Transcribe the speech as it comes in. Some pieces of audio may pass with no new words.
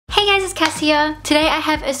guys, Cass here. Today I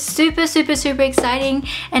have a super exciting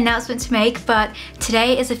announcement to make, but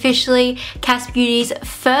today is officially Cass Beauty's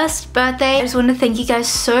first birthday. I just want to thank you guys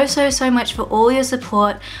so much for all your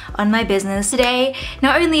support on my business. Today,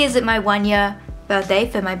 not only is it my 1-year birthday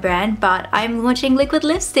for my brand, but I'm launching liquid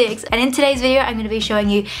lipsticks, and in today's video I'm going to be showing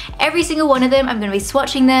you every single one of them. I'm going to be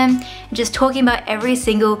swatching them and just talking about every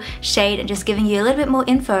single shade and just giving you a little bit more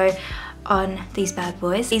info on these bad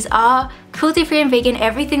boys. These are cruelty-free and vegan.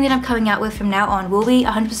 Everything that I'm coming out with from now on will be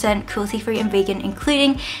 100% cruelty-free and vegan,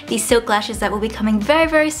 including these silk lashes that will be coming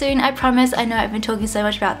very soon. I promise. I know I've been talking so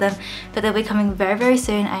much about them, but they'll be coming very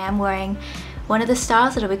soon. I am wearing one of the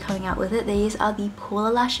styles that will be coming out with it. These are the Paula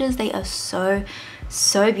lashes. They are so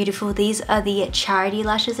beautiful. These are the charity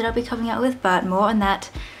lashes that I'll be coming out with, but more on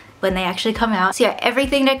that when they actually come out. So yeah,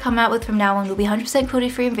 everything that I come out with from now on will be 100%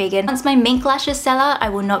 cruelty-free and vegan. Once my mink lashes sell out, I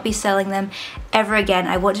will not be selling them ever again.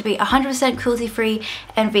 I want to be 100% cruelty-free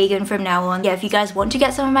and vegan from now on. Yeah, if you guys want to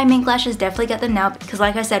get some of my mink lashes, definitely get them now, because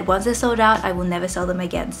like I said, once they're sold out, I will never sell them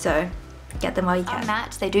again. So get them while you can.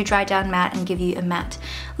 Matte, they do dry down matte and give you a matte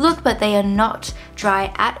look, but they are not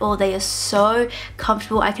dry at all. They are so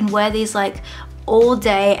comfortable. I can wear these like all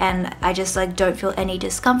day and I just like don't feel any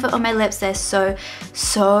discomfort on my lips. They're so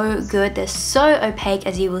good. They're so opaque,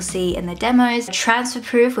 as you will see in the demos. Transfer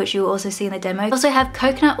proof, which you will also see in the demo. Also have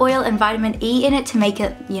coconut oil and vitamin E in it to make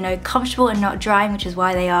it, you know, comfortable and not drying, which is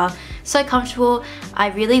why they are so comfortable. I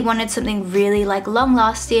really wanted something really like long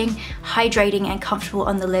lasting, hydrating and comfortable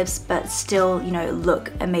on the lips, but still, you know,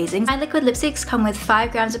 look amazing. My liquid lipsticks come with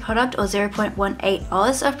 5 grams of product or 0.18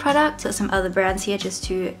 Oz of product. So some other brands here just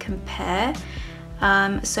to compare.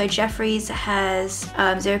 So Jeffree's has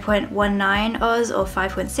 0.19 Oz or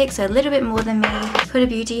 5.6, so a little bit more than me. Huda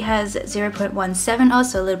Beauty has 0.17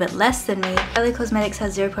 Oz, so a little bit less than me. LA Cosmetics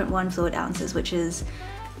has 0.1 fluid ounces, which is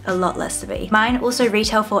a lot less than me. Mine also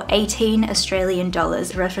retail for 18 Australian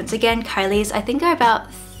dollars. Reference again, Kylie's I think are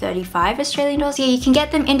about 35 Australian dollars. Yeah, you can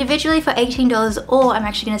get them individually for $18, or I'm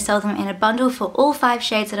actually going to sell them in a bundle for all 5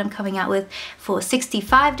 shades that I'm coming out with for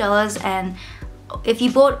 $65, and if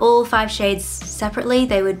you bought all 5 shades separately,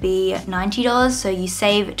 they would be $90, so you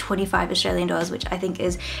save 25 Australian dollars, which I think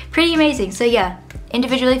is pretty amazing. So yeah,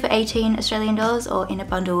 individually for 18 Australian dollars or in a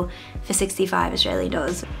bundle for 65 Australian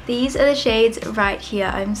dollars. These are the shades right here.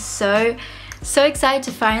 I'm so excited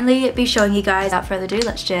to finally be showing you guys. Without further ado,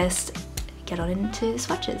 let's just get on into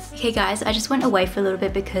swatches. Okay guys, I just went away for a little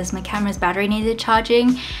bit because my camera's battery needed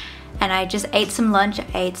charging, and I just ate some lunch. I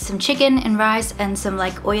ate some chicken and rice and some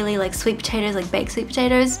like oily like sweet potatoes, like baked sweet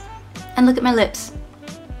potatoes. And look at my lips.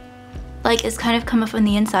 Like it's kind of come off on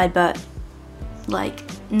the inside, but like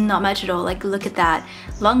not much at all. Like look at that.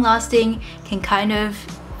 Long lasting, can kind of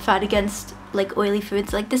fight against like oily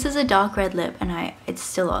foods. Like this is a dark red lip and it's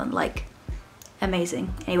still on, like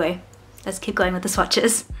amazing. Anyway, let's keep going with the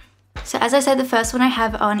swatches. So as I said, the first one I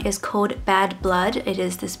have on is called Bad Blood. It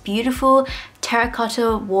is this beautiful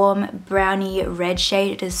terracotta warm brownie red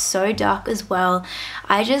shade. It is so dark as well.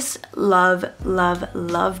 I just love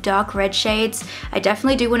dark red shades. I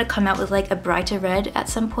definitely do want to come out with like a brighter red at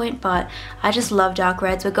some point, but I just love dark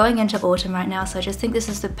reds. We're going into autumn right now, so I just think this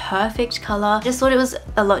is the perfect color. I just thought it was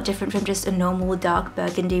a lot different from just a normal dark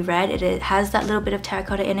burgundy red. It has that little bit of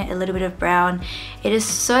terracotta in it, a little bit of brown. It is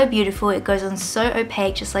so beautiful. It goes on so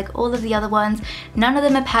opaque, just like all of the other ones. None of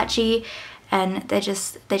them are patchy, and they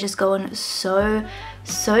just go on so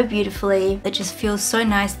beautifully. It just feels so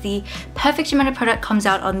nice. The perfect amount of product comes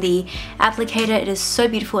out on the applicator. It is so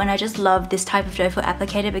beautiful, and I just love this type of doe foot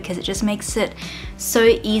applicator because it just makes it so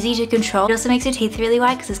easy to control. It also makes your teeth really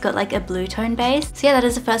white because it's got like a blue tone base. So yeah, that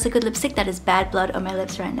is the first liquid lipstick. That is Bad Blood on my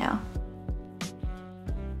lips right now.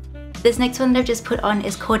 This next one that I've just put on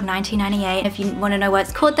is called 1998. If you want to know why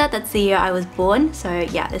it's called that, that's the year I was born. So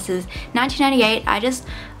yeah, this is 1998. I just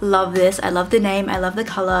love this. I love the name. I love the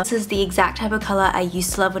color. This is the exact type of color I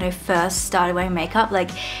used to love when I first started wearing makeup. Like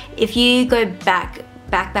if you go back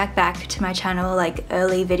to my channel, like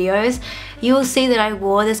early videos, you will see that I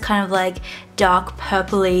wore this kind of like dark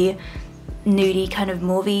purpley, nudie kind of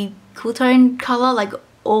mauvey cool tone color like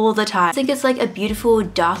all the time. I think it's like a beautiful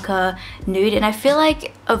darker nude, and I feel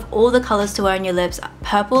like of all the colors to wear on your lips,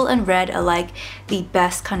 purple and red are like the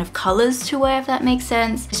best kind of colors to wear, if that makes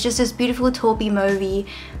sense. It's just this beautiful taupey mauvey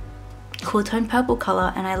cool tone purple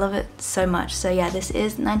color, and I love it so much. So yeah, this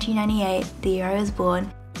is 1998, the year I was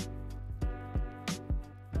born.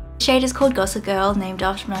 The shade is called Gossip Girl, named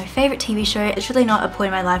after my favorite TV show. It's really not a point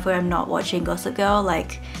in my life where I'm not watching Gossip Girl.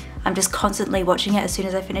 Like I'm just constantly watching it. As soon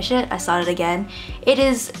as I finish it, I start it again. It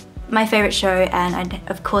is my favorite show, and I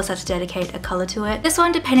of course have to dedicate a color to it. This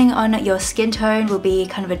one, depending on your skin tone, will be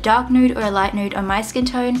kind of a dark nude or a light nude. On my skin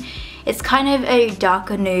tone, it's kind of a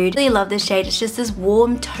darker nude. I really love this shade. It's just this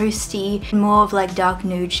warm, toasty, more of like dark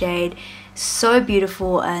nude shade. So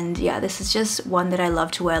beautiful, and yeah, this is just one that I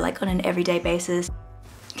love to wear like on an everyday basis.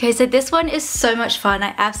 Okay, so this one is so much fun.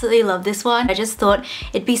 I absolutely love this one. I just thought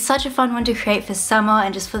it'd be such a fun one to create for summer,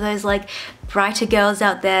 and just for those like brighter girls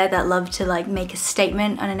out there that love to like make a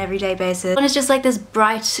statement on an everyday basis. This one is just like this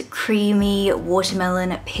bright, creamy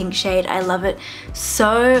watermelon pink shade. I love it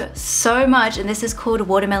so much, and this is called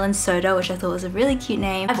Watermelon Soda, which I thought was a really cute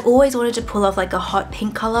name. I've always wanted to pull off like a hot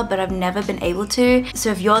pink color, but I've never been able to. So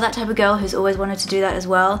if you're that type of girl who's always wanted to do that as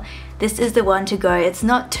well, this is the one to go. It's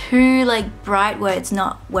not too like bright where it's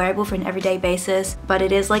not wearable for an everyday basis, but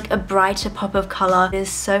it is like a brighter pop of color. It is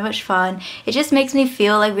so much fun. It just makes me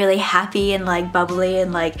feel like really happy and like bubbly,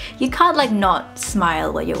 and like you can't like not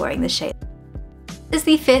smile when you're wearing this shade. This is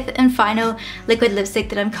the fifth and final liquid lipstick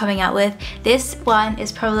that I'm coming out with. This one is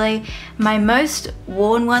probably my most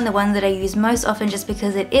worn one, the one that I use most often, just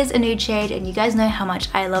because it is a nude shade, and you guys know how much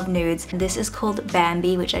I love nudes. This is called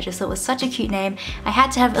Bambi, which I just thought was such a cute name. I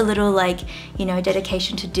had to have a little like, you know,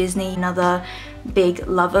 dedication to Disney, another big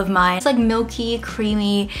love of mine. It's like milky,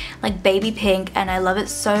 creamy, like baby pink, and I love it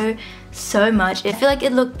so much. I feel like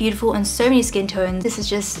it looked beautiful in so many skin tones. This is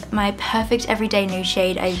just my perfect everyday nude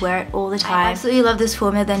shade. I wear it all the time. I absolutely love this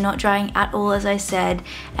formula. They're not drying at all, as I said,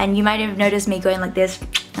 and you might have noticed me going like this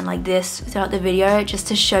and like this throughout the video, just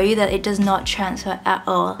to show you that it does not transfer at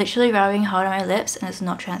all. Literally rubbing hard on my lips and it's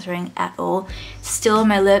not transferring at all. Still on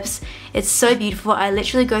my lips. It's so beautiful. I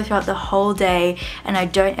literally go throughout the whole day and I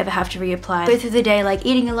don't ever have to reapply. Go through the day like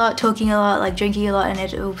eating a lot, talking a lot, like drinking a lot, and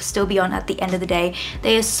it will still be on at the end of the day.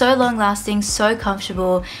 They are so long lasting, so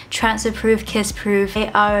comfortable, transfer proof, kiss proof. They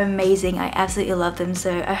are amazing. I absolutely love them.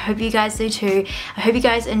 So I hope you guys do too. I hope you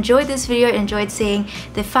guys enjoyed this video, enjoyed seeing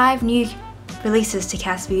the 5 new releases to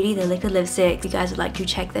CASS Beauty, the liquid lipstick. If you guys would like to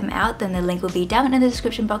check them out, then the link will be down in the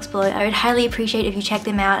description box below. I would highly appreciate if you check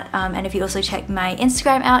them out, and if you also check my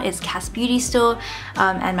Instagram out, it's CASS Beauty Store,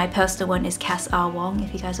 and my personal one is CASS Wong,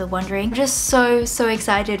 if you guys are wondering. I'm just so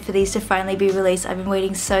excited for these to finally be released. I've been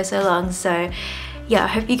waiting so long, so yeah, I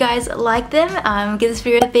hope you guys like them. Give this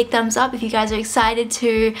video a big thumbs up if you guys are excited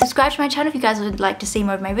to subscribe to my channel if you guys would like to see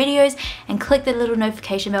more of my videos, and click the little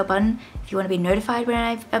notification bell button if you want to be notified when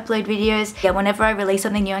I upload videos. Yeah, whenever I release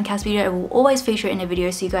something new on CASS Beauty, I will always feature it in a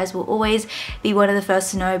video, so you guys will always be one of the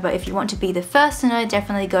first to know. But if you want to be the first to know,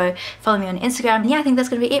 definitely go follow me on Instagram. And yeah, I think that's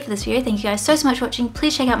going to be it for this video. Thank you guys so much for watching.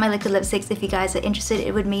 Please check out my liquid lipsticks if you guys are interested.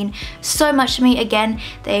 It would mean so much to me. Again,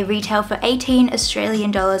 they retail for 18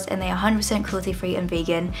 Australian dollars and they are 100% cruelty free and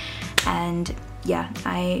vegan. And yeah,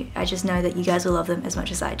 I just know that you guys will love them as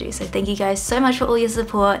much as I do. So thank you guys so much for all your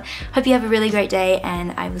support. Hope you have a really great day,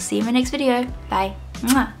 and I will see you in my next video. Bye.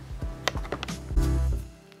 Mwah.